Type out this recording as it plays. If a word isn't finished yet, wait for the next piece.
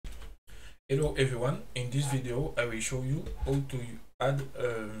Hello everyone, in this video I will show you how to add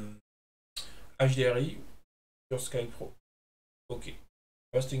HDRI your Sky Pro. Okay,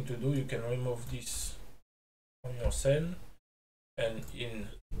 first thing to do, you can remove this from your scene, and in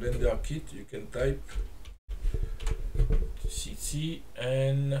Blender Kit you can type CC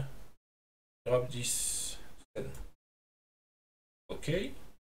and grab this scene. Okay,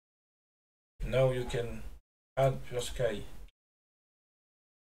 now you can add Pure Sky.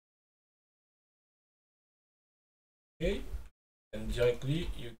 Okay, and directly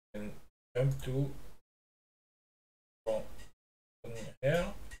you can jump to here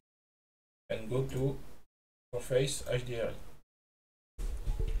and go to Surface HDRI.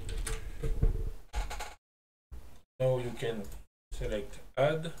 Now you can select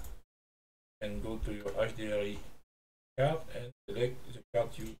Add and go to your HDRI card and select the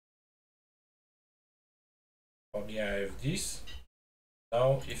card you. For me, I have this.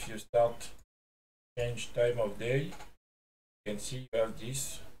 Now if you start change time of day, you can see you have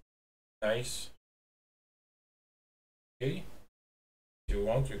this nice. Okay, if you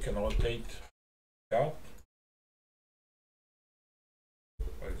want, you can rotate the card,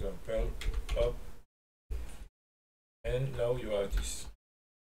 for example, up, and now you have this.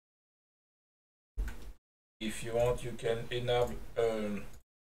 If you want, you can enable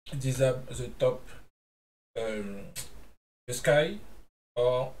disable the top, the sky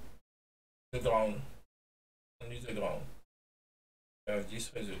or the ground, only the ground. You have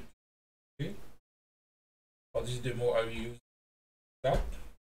this result. Okay, for this demo I will use that,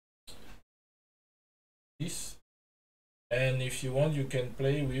 this, and if you want you can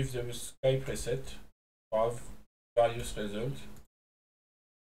play with the sky preset to have various results.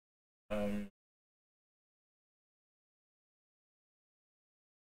 You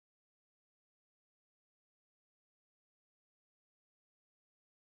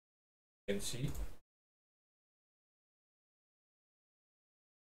can see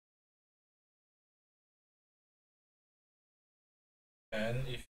and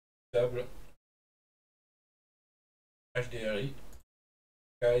if you double HDRI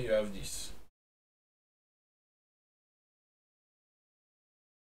sky, you have this.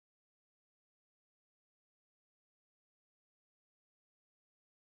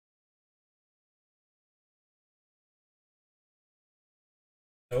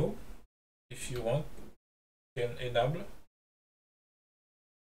 Now if you want you can enable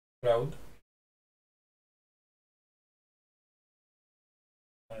cloud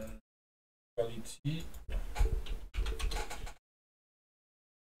and quality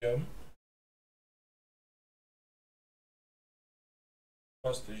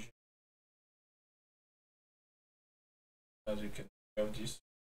fast, as you can have this.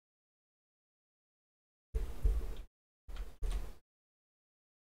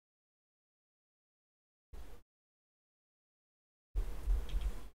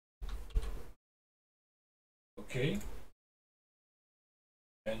 Okay,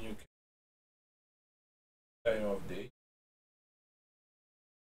 and you can time of day,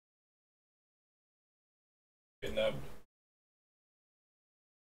 enable,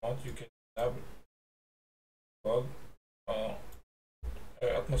 you can enable fog or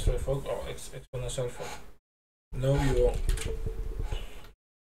atmospheric fog or exponential fog. Now you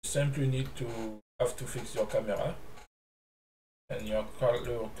simply need to have to fix your camera, and your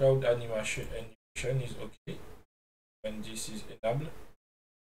cloud animation is okay. When this is enabled,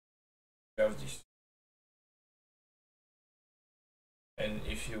 you have this. And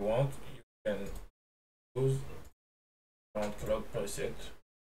if you want, you can use on cloud preset,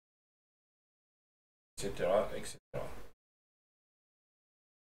 etc., etc.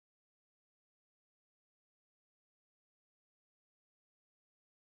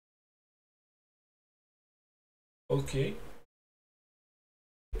 Okay.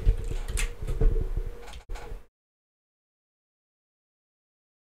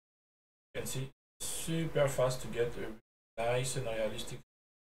 You can see super fast to get a nice and realistic.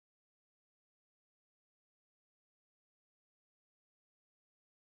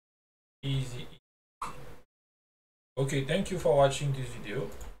 Easy. Okay, thank you for watching this video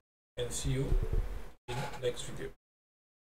and see you in next video.